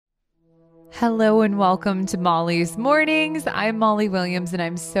Hello and welcome to Molly's Mornings. I'm Molly Williams and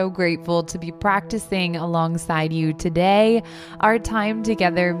I'm so grateful to be practicing alongside you today. Our time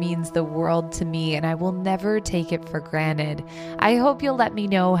together means the world to me and I will never take it for granted. I hope you'll let me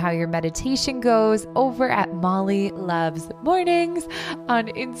know how your meditation goes over at Molly Loves Mornings on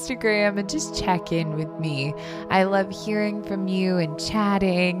Instagram and just check in with me. I love hearing from you and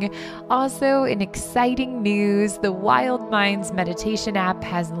chatting. Also, in exciting news, the Wild Minds meditation app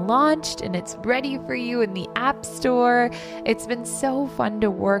has launched and it's ready for you in the App Store. It's been so fun to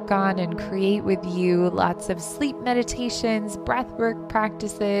work on and create with you. Lots of sleep meditations, breathwork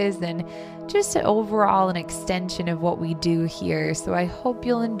practices, and just overall an extension of what we do here. So I hope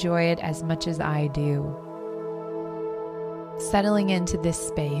you'll enjoy it as much as I do. Settling into this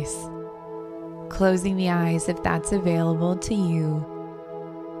space, closing the eyes if that's available to you,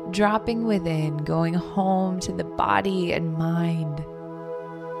 dropping within, going home to the body and mind.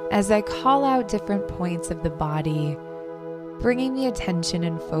 As I call out different points of the body, bringing the attention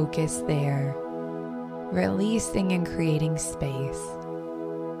and focus there, releasing and creating space.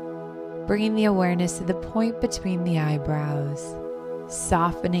 Bringing the awareness to the point between the eyebrows,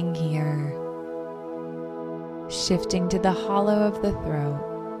 softening here, shifting to the hollow of the throat,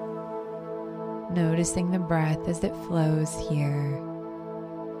 noticing the breath as it flows here.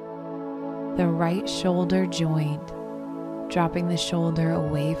 The right shoulder joint, dropping the shoulder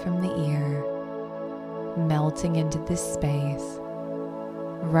away from the ear, melting into this space.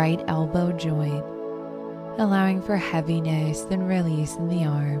 Right elbow joint, allowing for heaviness and release in the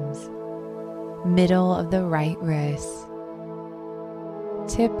arms. Middle of the right wrist,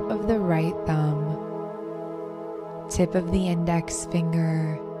 tip of the right thumb, tip of the index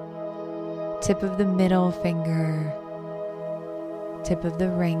finger, tip of the middle finger, tip of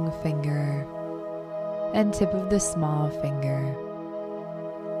the ring finger, and tip of the small finger.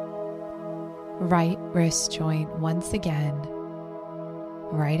 Right wrist joint once again,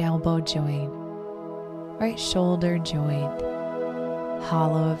 right elbow joint, right shoulder joint,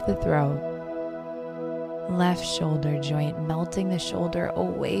 hollow of the throat, left shoulder joint, melting the shoulder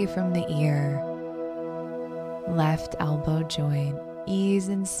away from the ear, left elbow joint, ease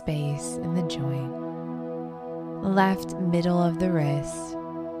and space in the joint, left middle of the wrist,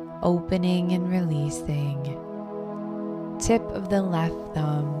 opening and releasing, tip of the left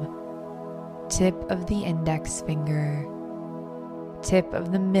thumb, tip of the index finger, tip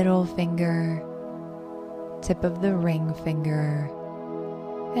of the middle finger, tip of the ring finger,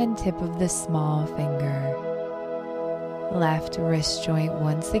 and tip of the small finger. Left wrist joint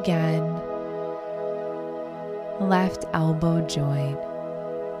once again, left elbow joint,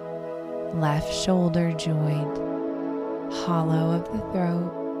 left shoulder joint, hollow of the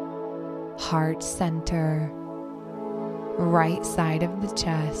throat, heart center, right side of the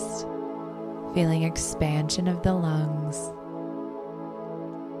chest, feeling expansion of the lungs.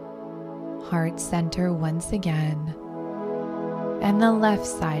 Heart center once again, and the left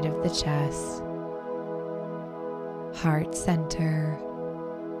side of the chest. Heart center,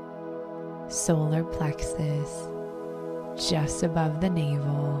 solar plexus, just above the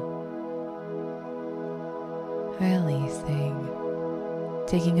navel. Releasing.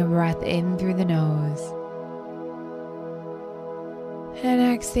 Taking a breath in through the nose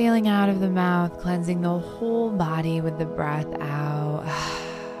and exhaling out of the mouth, cleansing the whole body with the breath out.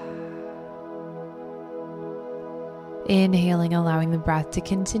 Inhaling, allowing the breath to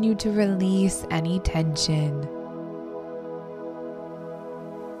continue to release any tension.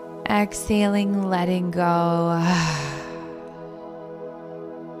 Exhaling, letting go.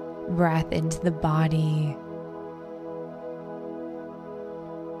 Breath into the body.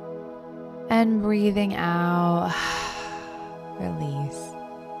 And breathing out, release.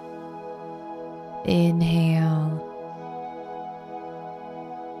 Inhale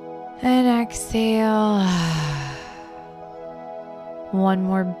and exhale. One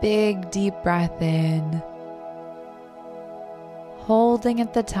more big deep breath in, holding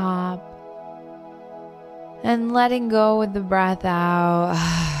at the top and letting go with the breath out.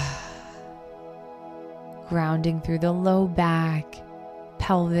 Grounding through the low back,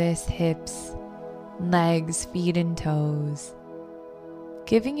 pelvis, hips, legs, feet, and toes.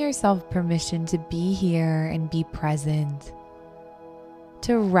 Giving yourself permission to be here and be present,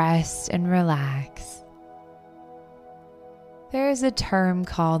 to rest and relax. There is a term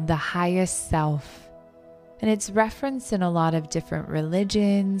called the highest self, and it's referenced in a lot of different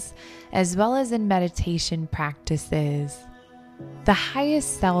religions as well as in meditation practices. The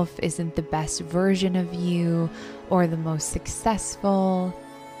highest self isn't the best version of you or the most successful.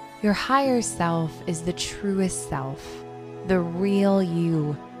 Your higher self is the truest self, the real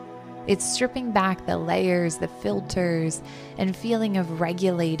you, It's stripping back the layers, the filters, and feeling of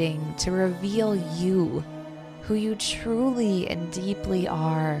regulating to reveal you, who you truly and deeply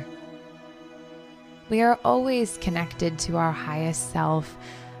are. We are always connected to our highest self,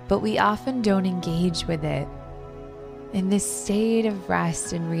 but we often don't engage with it. In this state of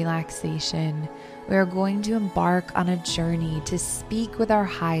rest and relaxation, we are going to embark on a journey to speak with our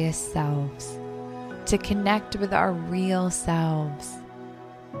highest selves, to connect with our real selves,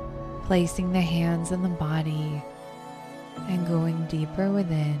 placing the hands on the body and going deeper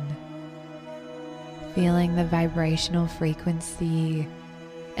within, feeling the vibrational frequency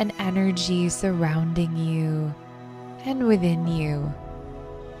and energy surrounding you and within you.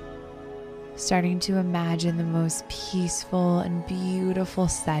 Starting to imagine the most peaceful and beautiful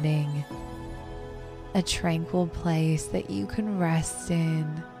setting, a tranquil place that you can rest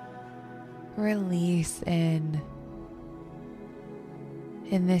in, release in.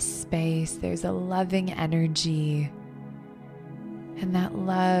 In this space, there's a loving energy, and that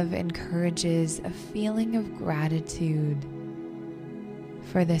love encourages a feeling of gratitude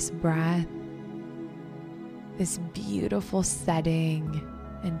for this breath, this beautiful setting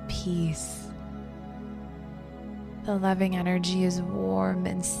and peace. The loving energy is warm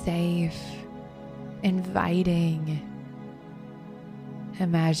and safe, inviting.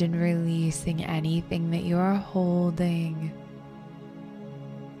 Imagine releasing anything that you are holding,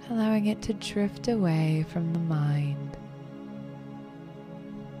 allowing it to drift away from the mind.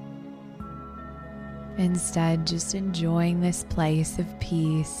 Instead, just enjoying this place of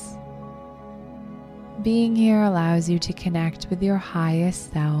peace. Being here allows you to connect with your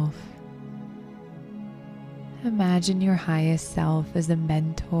highest self. Imagine your highest self as a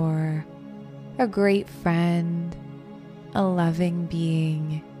mentor, a great friend, a loving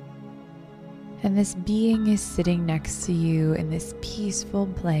being. And this being is sitting next to you in this peaceful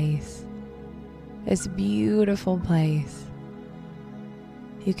place, this beautiful place.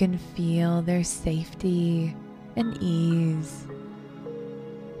 You can feel their safety and ease,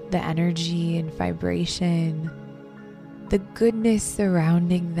 the energy and vibration, the goodness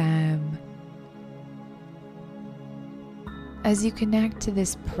surrounding them. As you connect to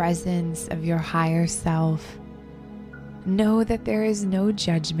this presence of your higher self, know that there is no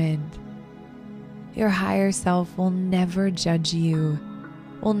judgment. Your higher self will never judge you,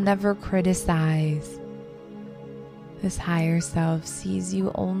 will never criticize. This higher self sees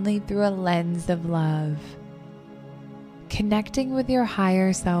you only through a lens of love. Connecting with your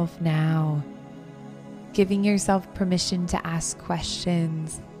higher self now, giving yourself permission to ask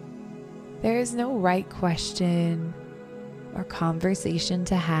questions. There is no right question or conversation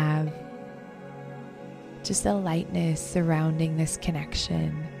to have, just a lightness surrounding this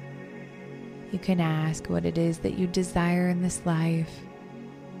connection. You can ask what it is that you desire in this life,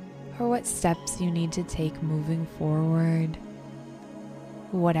 or what steps you need to take moving forward,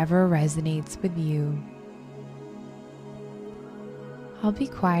 whatever resonates with you. I'll be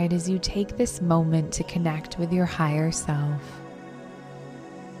quiet as you take this moment to connect with your higher self.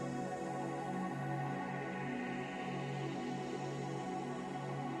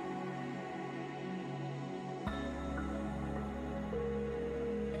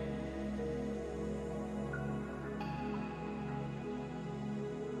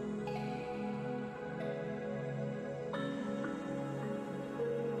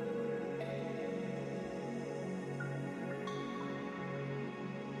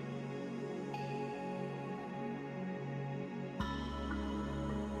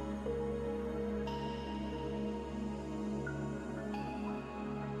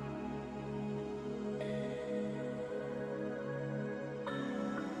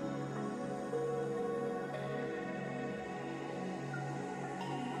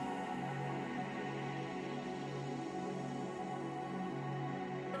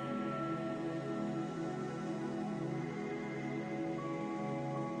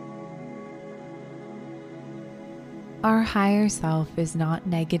 Our higher self is not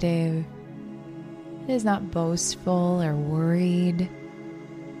negative. It is not boastful or worried.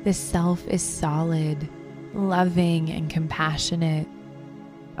 This self is solid, loving, and compassionate.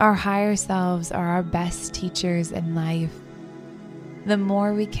 Our higher selves are our best teachers in life. The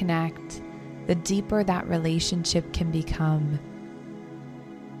more we connect, the deeper that relationship can become.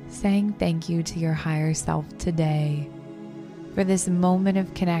 Saying thank you to your higher self today for this moment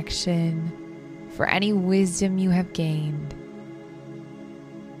of connection, for any wisdom you have gained.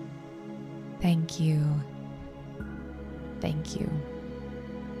 Thank you. Thank you.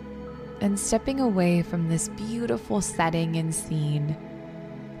 And stepping away from this beautiful setting and scene,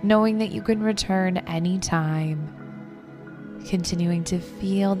 knowing that you can return anytime, Continuing to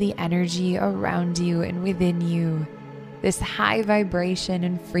feel the energy around you and within you, this high vibration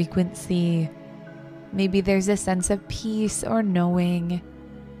and frequency. Maybe there's a sense of peace or knowing.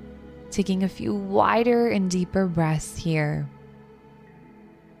 Taking a few wider and deeper breaths here.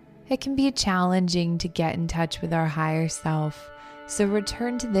 It can be challenging to get in touch with our higher self, so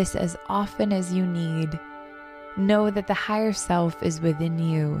return to this as often as you need. Know that the higher self is within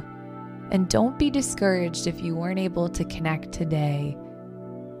you, and don't be discouraged if you weren't able to connect today.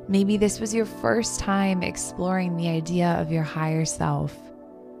 Maybe this was your first time exploring the idea of your higher self,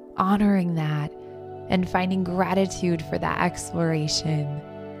 honoring that, and finding gratitude for that exploration.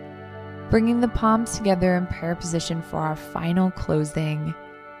 Bringing the palms together in prayer position for our final closing.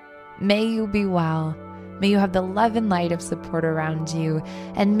 May you be well. May you have the love and light of support around you,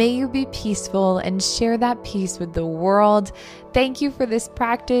 and may you be peaceful and share that peace with the world. Thank you for this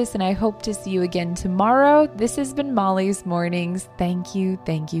practice, and I hope to see you again tomorrow. This has been Molly's Mornings. Thank you,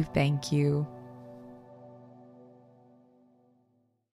 thank you, thank you.